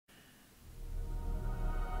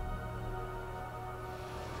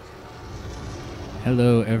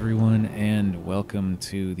Hello, everyone, and welcome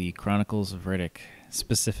to the Chronicles of Riddick,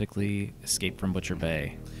 specifically Escape from Butcher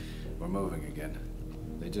Bay. We're moving again.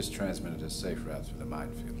 They just transmitted a safe route through the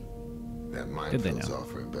minefield. That minefield's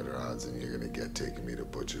offering better odds than you're gonna get taking me to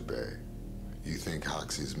Butcher Bay. You think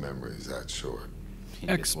Hoxie's memory is that short?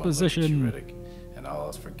 Exposition. Riddick, and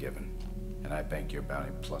all is forgiven. And I bank your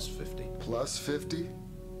bounty plus 50. Plus 50?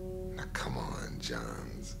 Now come on,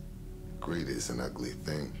 Johns. Greed is an ugly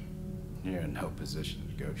thing. You're in no position to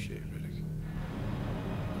negotiate, Riddick.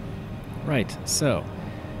 Right, so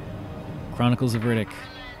Chronicles of Riddick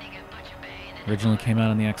originally came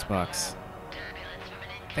out on the Xbox.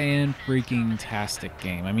 Fan-freaking-tastic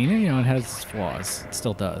game. I mean, you know, it has its flaws. It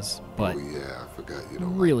still does, but oh yeah, I forgot you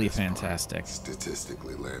don't really like this fantastic. part.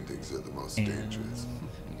 Statistically, landings are the most dangerous.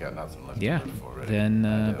 You got nothing left Yeah, to live for, Riddick. then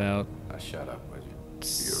I about shut up, would you? You're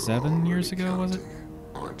 7 years already ago, was it? counting,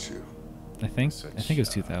 aren't you? I think it was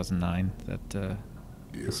 2009 that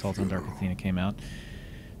Your Assault on Dark funeral. Athena came out.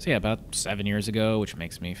 So yeah, about 7 years ago, which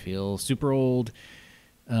makes me feel super old.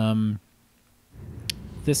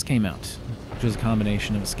 This came out, which was a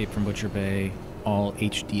combination of Escape from Butcher Bay, all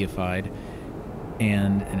HDified,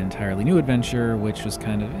 and an entirely new adventure, which was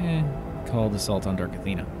kind of called Assault on Dark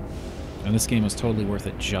Athena. And this game was totally worth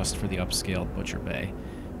it just for the upscaled Butcher Bay,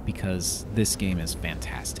 because this game is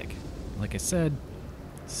fantastic. Like I said,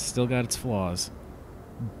 still got its flaws,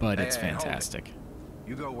 but it's Hey, hold it. fantastic.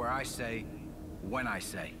 You go where I say, when I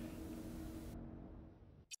say.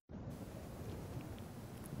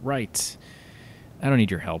 Right. I don't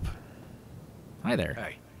need your help. Hi there.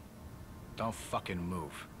 Hey, don't fucking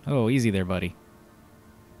move. Oh, easy there, buddy.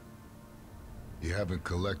 You haven't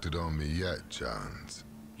collected on me yet, Johns.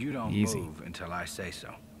 You don't Easy. move until I say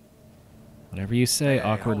so. Whatever you say, Hey,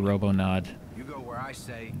 awkward hold it. robo-nod, You go where I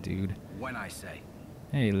say, dude. when I say.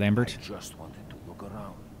 Hey, Lambert. Just wanted to look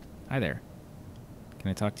around. Hi there.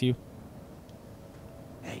 Can I talk to you?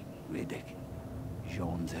 Hey, Riddick.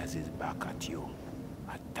 Jones has his back at you.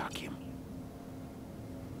 Attack him.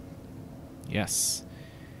 Yes.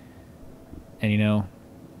 And you know,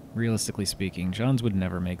 realistically speaking, Johns would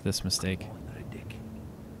never make this mistake. Come on, Riddick.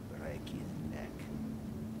 Break his neck.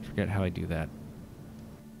 Forget how I do that.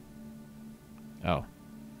 Oh.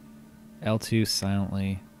 L2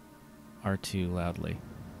 silently, R2 loudly.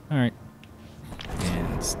 Alright.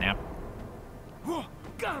 And snap.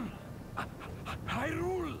 Come! I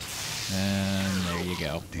rule! And there you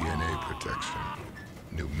go. DNA protection.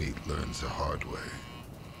 New meat learns the hard way.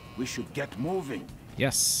 We should get moving.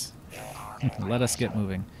 Yes. Let us get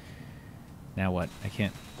moving. Now what? I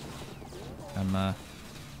can't.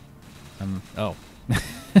 Oh.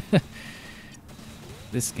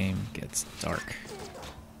 This game gets dark.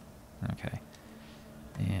 Okay.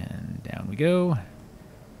 And down we go.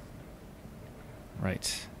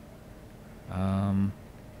 Right.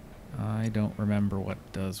 I don't remember what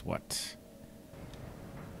does what.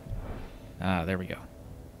 Ah, there we go.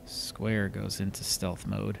 Square goes into stealth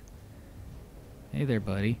mode. Hey there,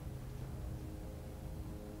 buddy.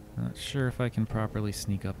 Not sure if I can properly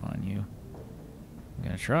sneak up on you. I'm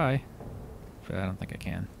gonna try, but I don't think I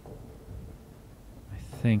can. I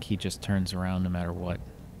think he just turns around no matter what.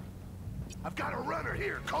 I've got a runner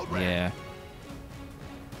here, Code Red. Yeah.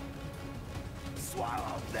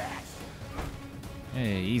 Swallow that!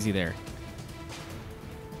 Hey, easy there.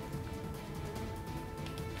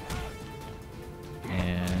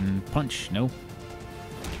 And punch. No.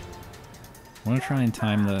 I want to try and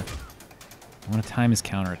time the... I want to time his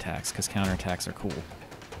counterattacks, because counterattacks are cool.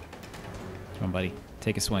 Come on, buddy.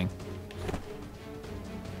 Take a swing.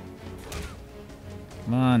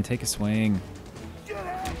 Come on, take a swing.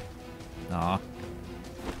 Aw.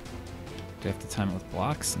 Do I have to time it with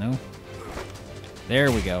blocks? No. There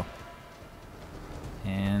we go.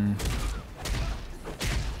 And...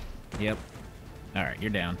 Yep. Alright, you're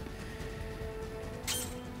down.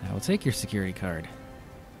 I will take your security card.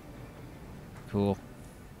 Cool.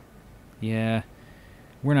 Yeah,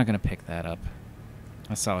 we're not going to pick that up.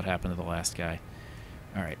 I saw what happened to the last guy.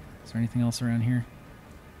 Alright, is there anything else around here?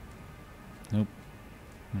 Nope.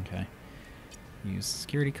 Okay. Use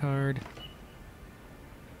security card.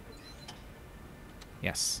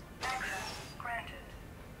 Yes.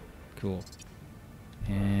 Cool.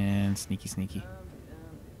 And sneaky, sneaky.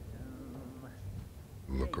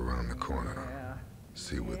 Look around the corner.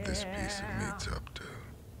 See what this piece of meat's up to.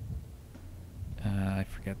 I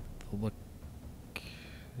forget the look.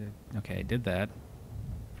 Okay, I did that.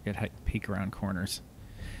 Forget how to peek around corners.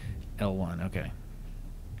 L1, okay.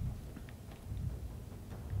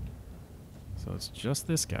 So it's just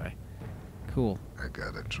this guy. Cool. I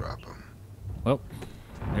gotta drop him. Well,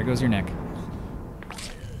 there goes your neck.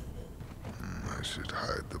 I should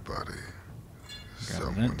hide the body. Grab a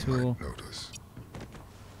Someone vent tool. might notice.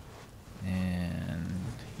 And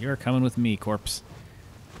you're coming with me, corpse.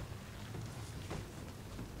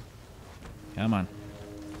 Come on.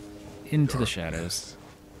 Into the shadows.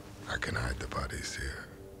 I can hide the bodies here.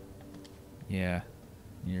 Yeah.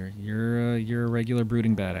 You're a regular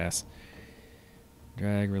brooding badass.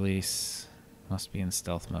 Drag, release. Must be in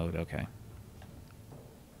stealth mode. Okay.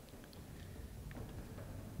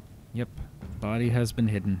 Yep. Body has been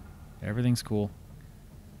hidden. Everything's cool.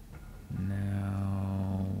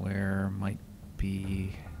 Now, where might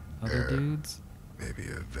be other dudes? Maybe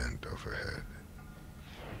a vent overhead.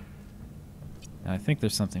 I think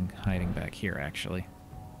there's something hiding back here, actually.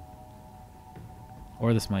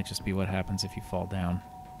 Or this might just be what happens if you fall down.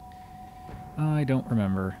 I don't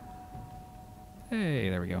remember. Hey,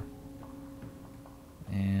 there we go.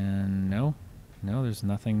 And no, there's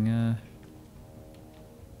nothing.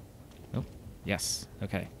 Oh, yes.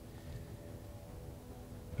 Okay.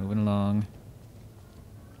 Moving along.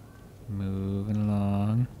 Moving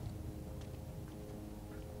along.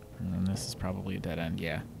 And this is probably a dead end,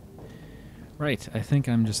 yeah. Right, I think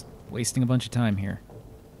I'm just wasting a bunch of time here.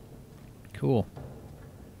 Cool.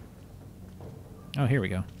 Oh, here we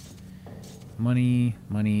go. Money,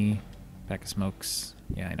 pack of smokes.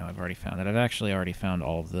 Yeah, I know, I've already found it. I've actually already found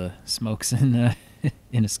all of the smokes in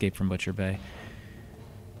in Escape from Butcher Bay.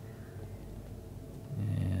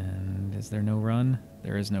 And is there no run?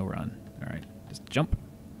 There is no run. Alright, just jump.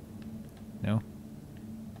 No.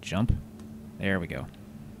 Jump. There we go.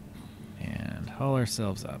 And haul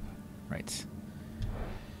ourselves up. Right.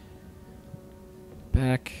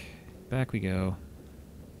 Back we go.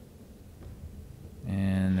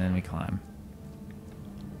 And then we climb.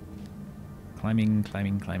 Climbing.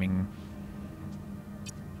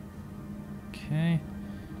 Okay.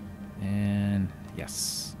 And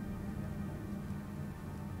yes.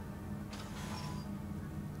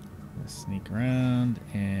 Let's sneak around,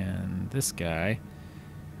 and this guy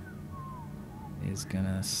is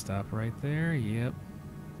gonna stop right there. Yep.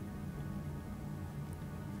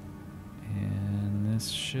 And this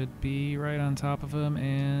should be right on top of him,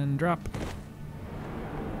 and drop.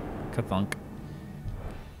 Ka-thunk.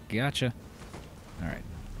 Gotcha. Alright.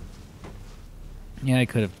 Yeah, I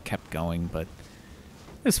could have kept going, but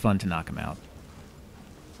it was fun to knock him out.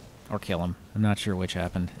 Or kill him. I'm not sure which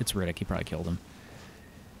happened. It's Riddick, he probably killed him.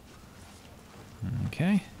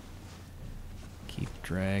 Okay. Keep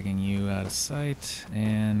dragging you out of sight,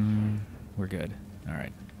 and we're good.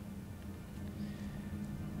 Alright.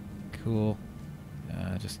 Cool.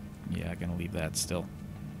 Yeah, gonna leave that still.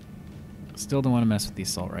 Still don't want to mess with the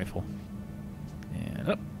assault rifle. And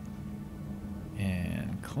up.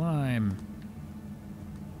 And climb.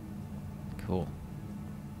 Cool.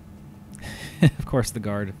 Of course,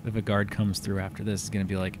 if a guard comes through after this, is gonna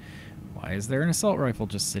be like, why is there an assault rifle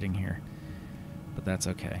just sitting here? But that's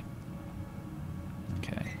okay.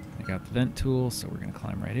 Okay, I got the vent tool, so we're gonna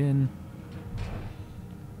climb right in.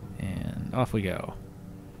 And off we go.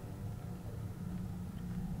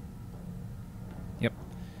 Yep.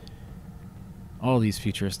 All these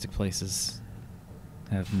futuristic places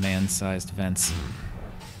have man-sized vents.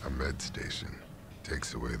 A med station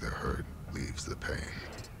takes away the hurt, leaves the pain.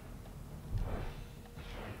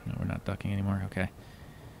 No, we're not ducking anymore. Okay.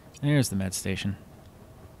 There's the med station.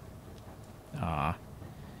 Ah.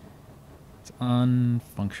 It's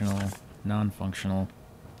unfunctional, non-functional.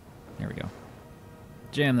 There we go.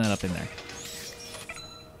 Jam that up in there.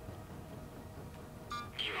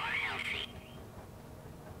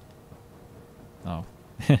 Oh.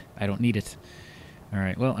 I don't need it.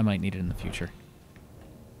 Alright, well, I might need it in the future.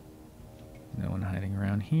 No one hiding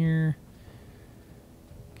around here.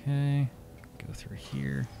 Okay. Go through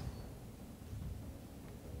here.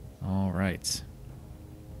 Alright.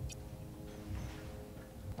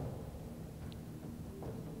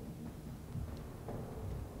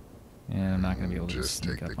 And I'm not going to be able to just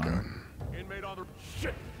sneak take up the on gun.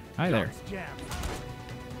 him. Hi there.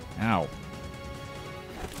 Ow.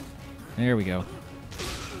 There we go.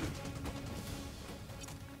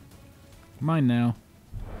 Mine now.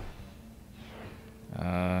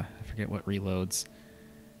 I forget what reloads.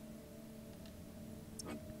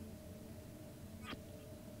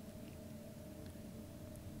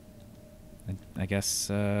 I guess,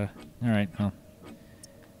 alright, well.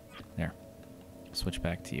 There. Switch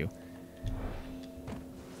back to you.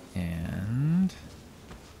 And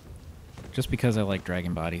just because I like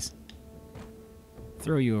dragon bodies,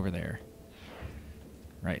 throw you over there.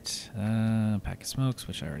 Right. Pack of smokes,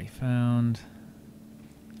 which I already found.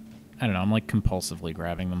 I don't know, I'm like compulsively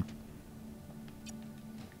grabbing them.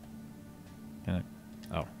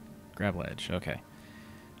 Oh, grab ledge, okay.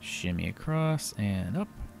 Shimmy across and up.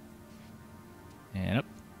 And up.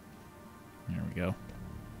 There we go.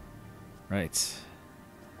 Right.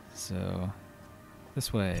 So,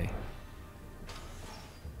 this way.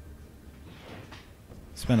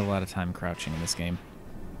 Spend a lot of time crouching in this game.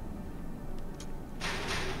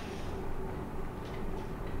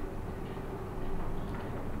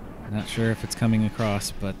 Not sure if it's coming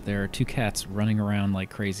across, but there are two cats running around like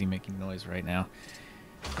crazy making noise right now.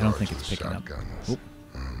 I don't think it's picking up. Oop.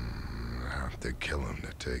 Have to kill him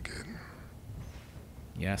to take it.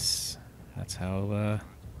 Yes, that's how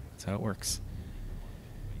it works.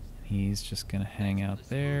 He's just gonna hang out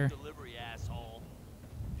there.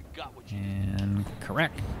 And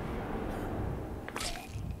correct.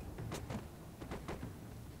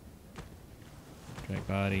 Drag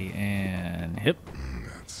body and hip.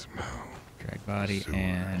 That smell. Drag body Sewers.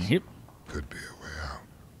 and hip. Could be a way out.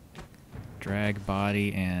 Drag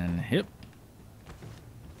body and hip.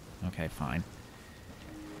 Okay, fine.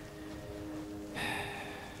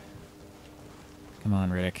 Come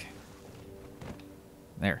on, Riddick.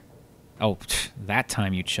 There. Oh, that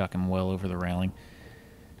time you chuck him well over the railing.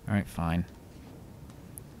 Alright, fine.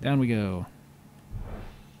 Down we go.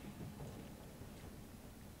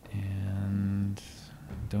 And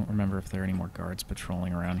don't remember if there are any more guards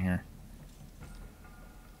patrolling around here.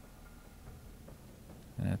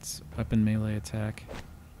 That's weapon melee attack.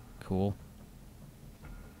 Cool.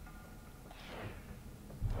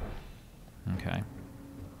 Okay.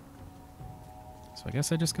 So I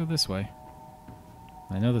guess I just go this way.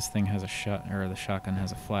 I know this thing has a the shotgun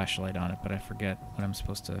has a flashlight on it, but I forget what I'm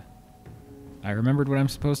supposed to... I remembered what I'm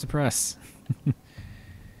supposed to press.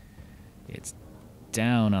 It's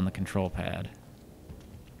down on the control pad.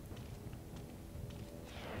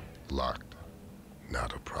 Locked.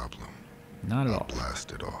 Not a problem. Not at I'll all.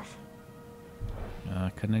 blast it off.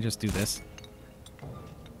 Couldn't I just do this?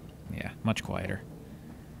 Yeah, much quieter.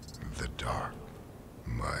 The dark.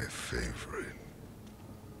 My favorite.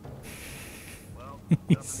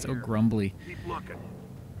 He's so grumbly. Keep looking.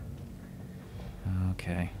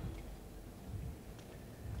 Okay.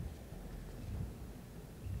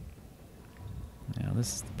 Now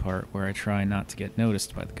this is the part where I try not to get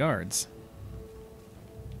noticed by the guards.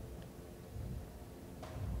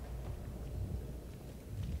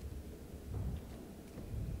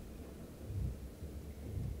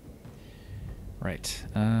 Right.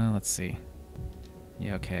 Let's see.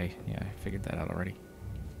 Yeah, okay. Yeah, I figured that out already.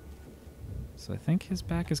 So I think his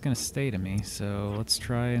back is going to stay to me, so let's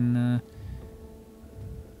try and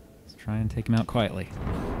take him out quietly.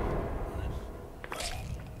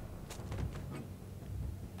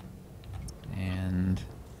 And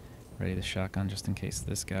ready the shotgun just in case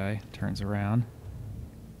this guy turns around.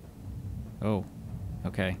 Oh,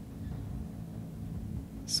 okay.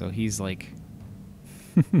 So he's like...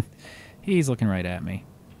 he's looking right at me.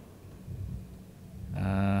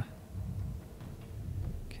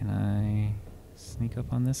 Can I sneak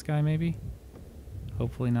up on this guy, maybe?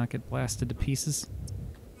 Hopefully not get blasted to pieces.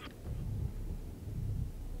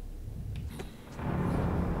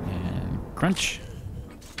 And crunch.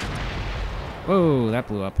 Whoa, that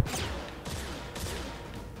blew up.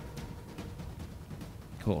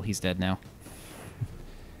 Cool, he's dead now.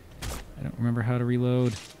 I don't remember how to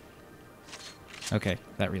reload. Okay,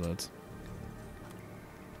 that reloads.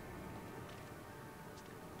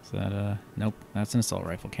 Is that, nope, that's an assault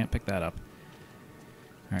rifle. Can't pick that up.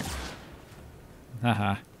 Alright.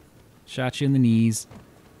 Haha. Shot you in the knees.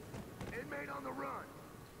 Inmate on the run.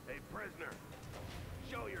 Hey, prisoner.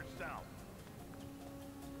 Show yourself.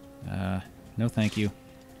 No thank you.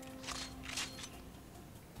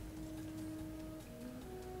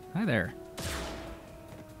 Hi there.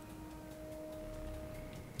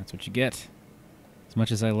 That's what you get. As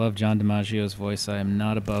much as I love John DiMaggio's voice, I am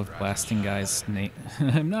not above blasting guys'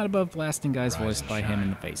 I'm not above blasting guys' voice by him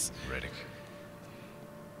in the face. Riddick.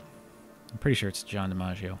 I'm pretty sure it's John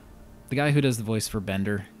DiMaggio. The guy who does the voice for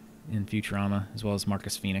Bender in Futurama, as well as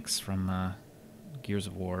Marcus Phoenix from Gears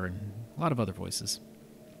of War and a lot of other voices.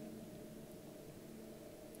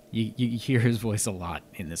 You hear his voice a lot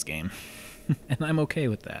in this game. And I'm okay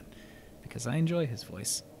with that, because I enjoy his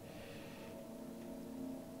voice.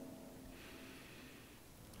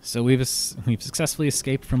 So we've successfully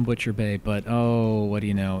escaped from Butcher Bay, but oh, what do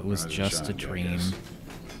you know? It was just a dream.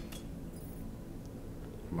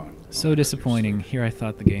 Come on. So disappointing. Here I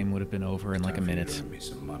thought the game would have been over in like a Time for you to minute. earn me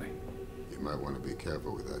some money. You might want to be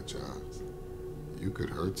careful with that, Johns. You could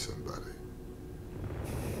hurt somebody.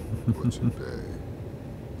 Butcher Bay.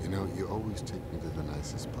 You know, you always take me to the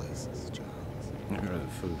nicest places, Johns. The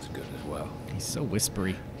food's good as well. He's so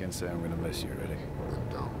whispery. Can't say I'm gonna miss you, Riddick. Then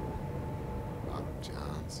don't. Not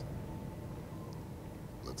Johns.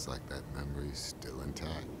 Looks like that memory's still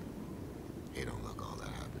intact. He don't look all that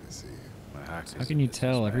happy to see you. How can you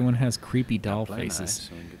tell? Everyone has creepy doll faces. Nice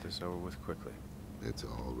so we can get this over with quickly. It's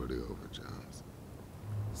already over, Johns.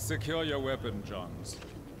 Secure your weapon, Johns.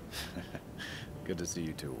 Good to see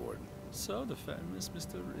you too, Warden. So the famous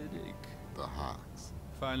Mr. Riddick. The Hawks.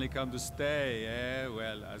 Finally come to stay, eh?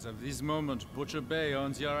 Well, as of this moment, Butcher Bay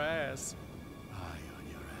owns your ass. I own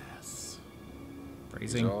your ass. It's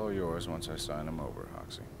Phrasing. all yours once I sign him over,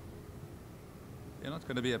 Hoxie. You're not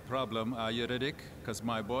gonna be a problem, are you, Riddick? Because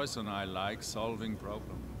my boys and I like solving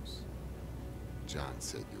problems. John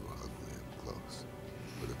said you were ugly up close.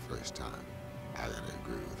 For the first time, I gotta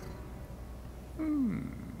agree with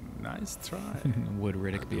him. Nice try. Would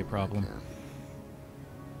Riddick be a problem?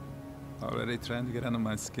 Already trying to get under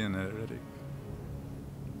my skin, Riddick.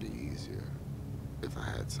 Be easier if I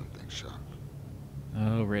had something sharp.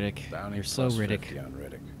 Oh, Riddick. Bounty You're so plus Riddick. 50 on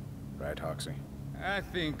Riddick. Right, Hoxie? I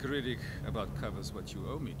think Riddick about covers what you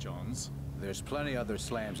owe me, Johns. There's plenty other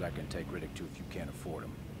slams I can take Riddick to if you can't afford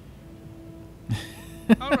them.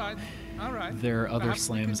 All right, all right. There are other Perhaps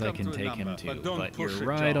we slams I come can to a take him number, to, don't but push your it,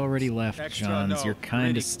 ride Johns. already left, Extra Johns. no. You're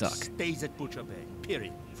kind of Riddick stuck. Stays at Butcher Bay.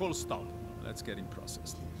 Period. Full stop. Let's get him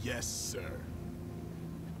processed. Yes, sir.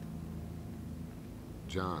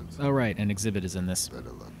 Johns, Oh, right, an exhibit is in this.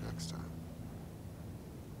 better luck next time.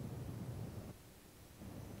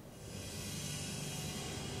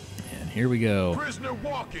 And here we go. Prisoner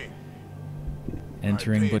walking.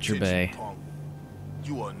 Entering All right, pay Butcher attention, Bay. punk.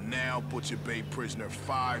 You are now Butcher Bay prisoner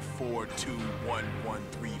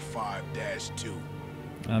 5421135-2.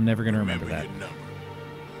 I'm never going to remember that. your number.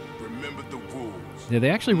 Remember the rules. Yeah, they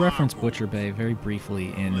actually My reference rules. Butcher Bay very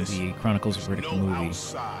briefly in Listen, the Chronicles of there's Riddick no movie.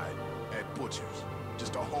 outside at Butcher's.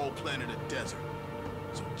 Just a whole planet of desert.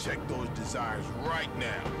 So check those desires right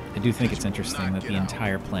now. I do think because it's you will interesting not that get the out.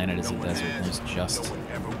 entire planet is No a one desert has, and there's just no one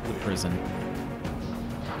ever the will. prison.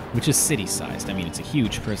 Which is city-sized. I mean, it's a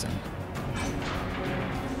huge prison.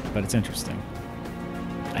 But it's interesting.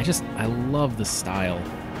 I love the style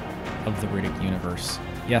of the Riddick universe.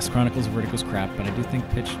 Yes, Chronicles of Riddick was crap, but I do think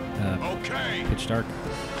Pitch Dark, Pitch Close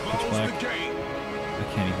Black, the gate. I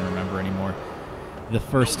can't even remember anymore. The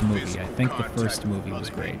first movie, I think the first movie was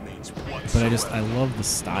great. But I love the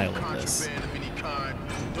style of this. It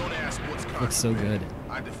looks so good.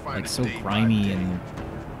 Like so grimy and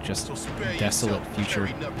just desolate future.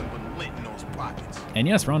 And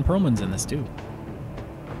yes, Ron Perlman's in this too.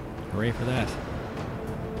 Hooray for that.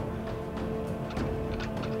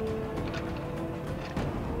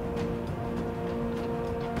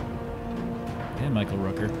 And Michael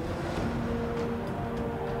Rooker.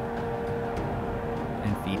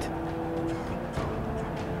 And feet.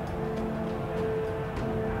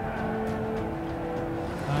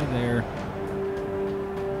 Hi there.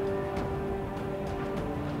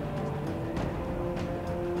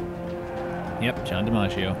 Yep, John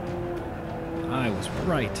DiMaggio. I was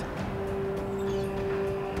right.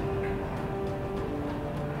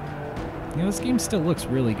 You know, this game still looks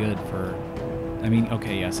really good for... I mean,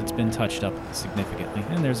 okay, yes, it's been touched up significantly.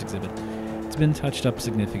 And there's Exhibit. It's been touched up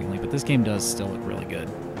significantly, but this game does still look really good.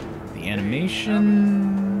 The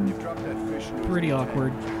animation... pretty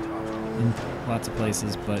awkward in lots of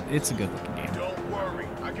places, but it's a good-looking game. Don't worry,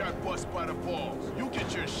 I got bust by the balls. You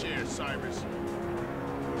get your share, Cyrus.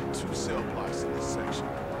 2 cell blocks in this section.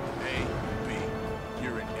 A, B.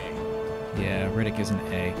 You're an A. Yeah, Riddick is an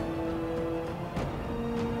A.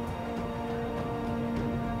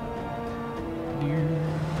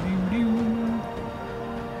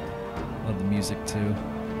 Love the music too.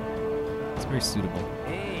 It's very suitable.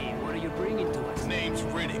 Hey, what are you bringing to us? Name's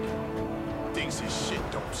Riddick. Thinks his shit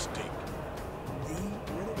don't stink.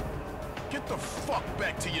 Get the fuck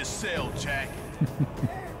back to your cell, Jack.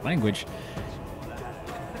 Language.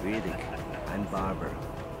 Riddick, I'm Barber.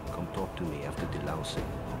 Come talk to me after delousing,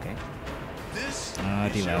 okay? This Ah,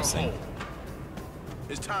 is your delousing. home.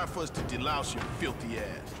 It's time for us to delouse your filthy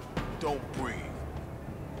ass. Don't breathe.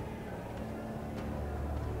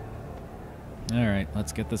 All right,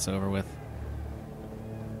 let's get this over with.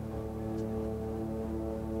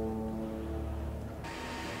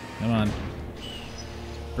 Come on.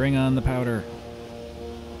 Bring on the powder.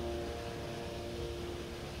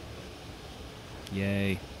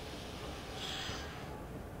 Yay.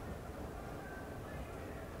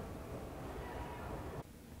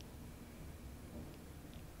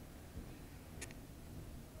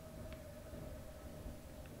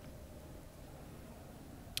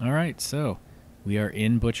 All right, so we are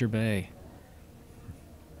in Butcher Bay.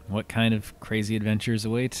 What kind of crazy adventures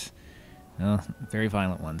await? Well, very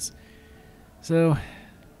violent ones. So,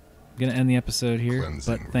 I'm going to end the episode here, but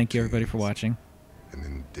Cleansing thank you everybody for routines. watching. and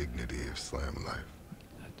indignity of slam life.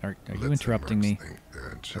 Are you Let interrupting me? think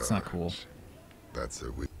they're in That's not cool. charge. That's a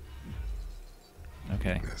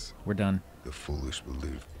Okay, weakness. we're done. The foolish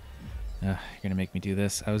belief. You're gonna make me do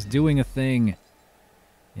this. I was doing a thing.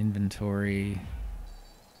 Inventory.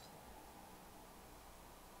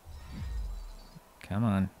 Come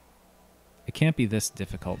on. It can't be this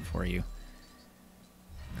difficult for you.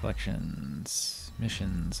 Collections.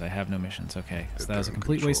 Missions. I have no missions. Okay, so that was a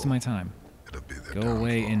complete waste of my time. It'll be the Go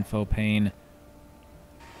away, downfall. info pane.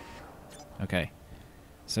 Okay.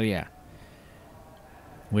 So yeah.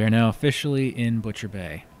 We are now officially in Butcher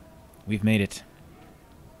Bay. We've made it.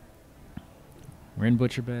 We're in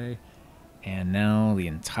Butcher Bay, and now the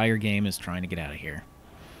entire game is trying to get out of here.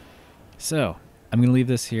 So, I'm going to leave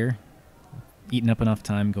this here. Eaten up enough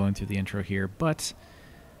time going through the intro here, but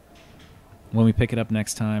when we pick it up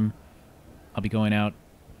next time, I'll be going out,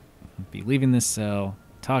 be leaving this cell,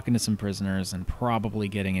 talking to some prisoners, and probably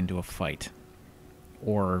getting into a fight.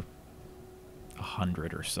 Or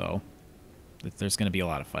 100 or so. There's going to be a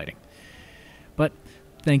lot of fighting. But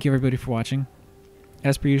thank you everybody for watching.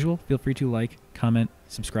 As per usual, feel free to like, comment,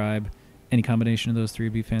 subscribe. Any combination of those three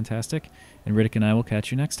would be fantastic. And Riddick and I will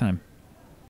catch you next time.